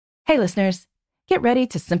Hey listeners, get ready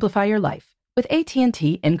to simplify your life with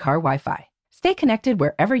AT&T in-car Wi-Fi. Stay connected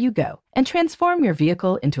wherever you go and transform your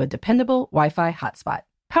vehicle into a dependable Wi-Fi hotspot.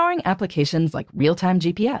 Powering applications like real-time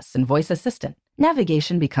GPS and voice assistant,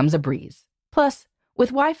 navigation becomes a breeze. Plus,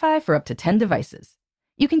 with Wi-Fi for up to 10 devices,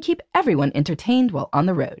 you can keep everyone entertained while on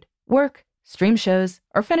the road, work, stream shows,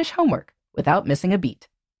 or finish homework without missing a beat.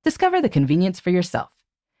 Discover the convenience for yourself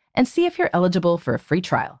and see if you're eligible for a free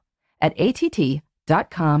trial at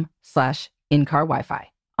att.com/in-car Wi-Fi.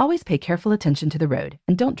 Always pay careful attention to the road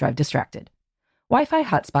and don't drive distracted. Wi-Fi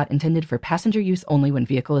hotspot intended for passenger use only when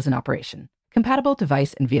vehicle is in operation. Compatible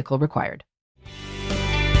device and vehicle required.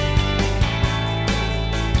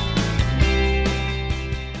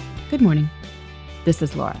 Good morning. This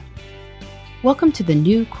is Laura. Welcome to the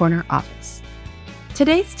New Corner Office.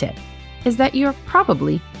 Today's tip is that you're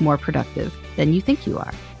probably more productive than you think you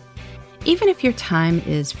are. Even if your time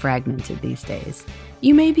is fragmented these days,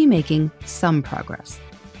 you may be making some progress.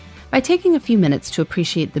 By taking a few minutes to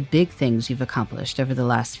appreciate the big things you've accomplished over the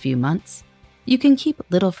last few months, you can keep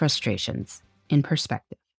little frustrations in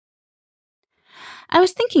perspective. I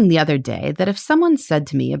was thinking the other day that if someone said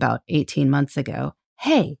to me about 18 months ago,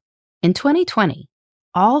 hey, in 2020,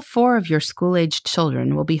 all 4 of your school-aged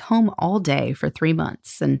children will be home all day for 3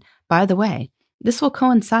 months, and by the way, this will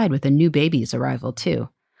coincide with a new baby's arrival too,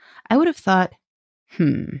 I would have thought,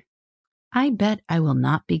 I bet I will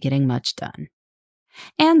not be getting much done.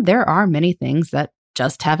 And there are many things that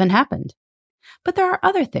just haven't happened. But there are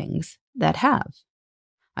other things that have.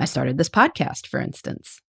 I started this podcast, for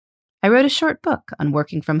instance. I wrote a short book on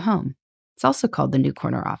working from home. It's also called The New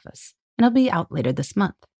Corner Office, and it'll be out later this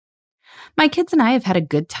month. My kids and I have had a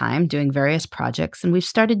good time doing various projects, and we've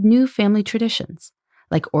started new family traditions,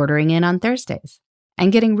 like ordering in on Thursdays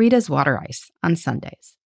and getting Rita's water ice on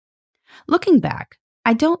Sundays. Looking back,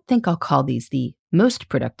 I don't think I'll call these the most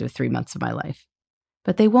productive 3 months of my life,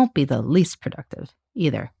 but they won't be the least productive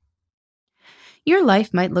either. Your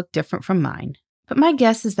life might look different from mine, but my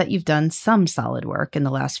guess is that you've done some solid work in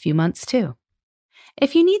the last few months too.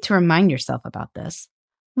 If you need to remind yourself about this,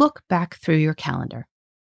 look back through your calendar.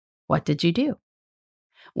 What did you do?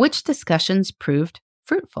 Which discussions proved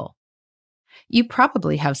fruitful? You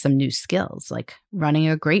probably have some new skills, like running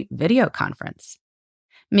a great video conference.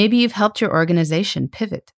 Maybe you've helped your organization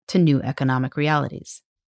pivot to new economic realities.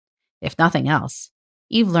 If nothing else,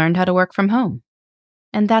 you've learned how to work from home,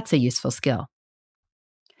 and that's a useful skill.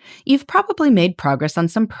 You've probably made progress on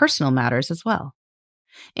some personal matters as well.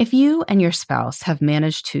 If you and your spouse have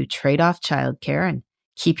managed to trade off childcare and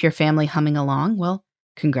keep your family humming along, well,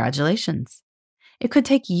 congratulations. It could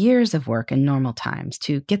take years of work in normal times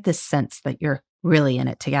to get this sense that you're really in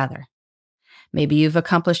it together. Maybe you've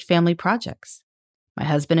accomplished family projects. My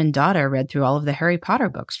husband and daughter read through all of the Harry Potter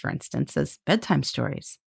books, for instance, as bedtime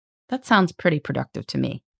stories. That sounds pretty productive to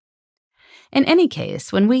me. In any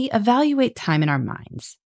case, when we evaluate time in our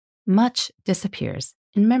minds, much disappears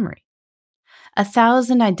in memory.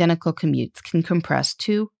 1,000 identical commutes can compress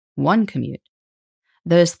to one commute.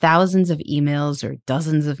 Those thousands of emails or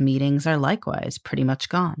dozens of meetings are likewise pretty much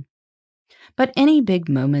gone. But any big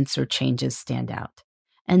moments or changes stand out,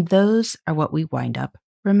 and those are what we wind up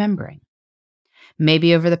remembering.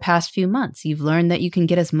 Maybe over the past few months, you've learned that you can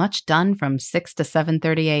get as much done from 6 to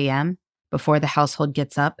 7:30 a.m. before the household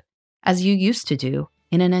gets up as you used to do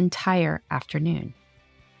in an entire afternoon.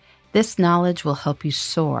 This knowledge will help you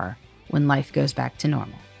soar when life goes back to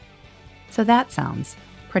normal. So that sounds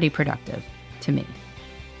pretty productive to me.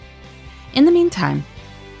 In the meantime,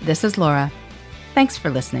 this is Laura. Thanks for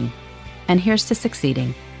listening, and here's to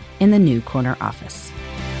succeeding in the New Corner Office.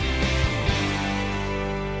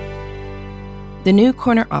 The New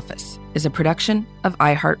Corner Office is a production of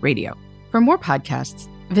iHeartRadio. For more podcasts,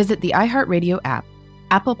 visit the iHeartRadio app,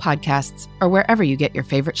 Apple Podcasts, or wherever you get your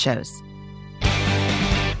favorite shows.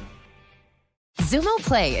 Xumo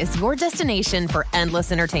Play is your destination for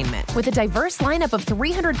endless entertainment. With a diverse lineup of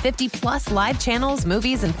 350 plus live channels,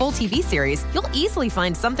 movies, and full TV series, you'll easily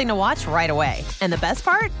find something to watch right away. And the best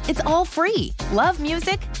part? It's all free. Love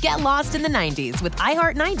music? Get lost in the 90s with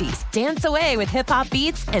iHeart 90s, dance away with hip-hop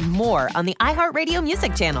beats, and more on the iHeartRadio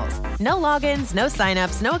music channels. No logins, no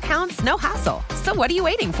signups, no accounts, no hassle. So what are you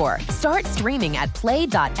waiting for? Start streaming at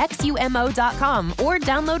play.xumo.com or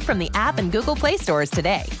download from the app and Google Play stores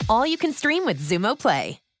today. All you can stream with Xumo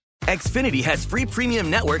Play. Xfinity has free premium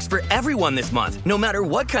networks for everyone this month, no matter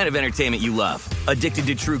what kind of entertainment you love. Addicted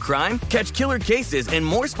to true crime? Catch killer cases and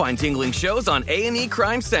more spine-tingling shows on A&E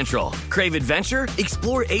Crime Central. Crave adventure?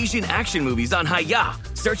 Explore Asian action movies on Hi-YAH.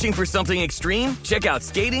 Searching for something extreme? Check out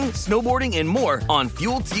skating, snowboarding, and more on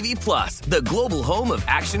Fuel TV Plus, the global home of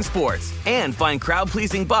action sports. And find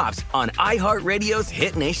crowd-pleasing bops on iHeartRadio's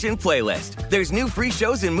Hit Nation playlist. There's new free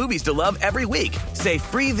shows and movies to love every week. Say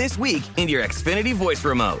free this week in your Xfinity voice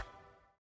remote.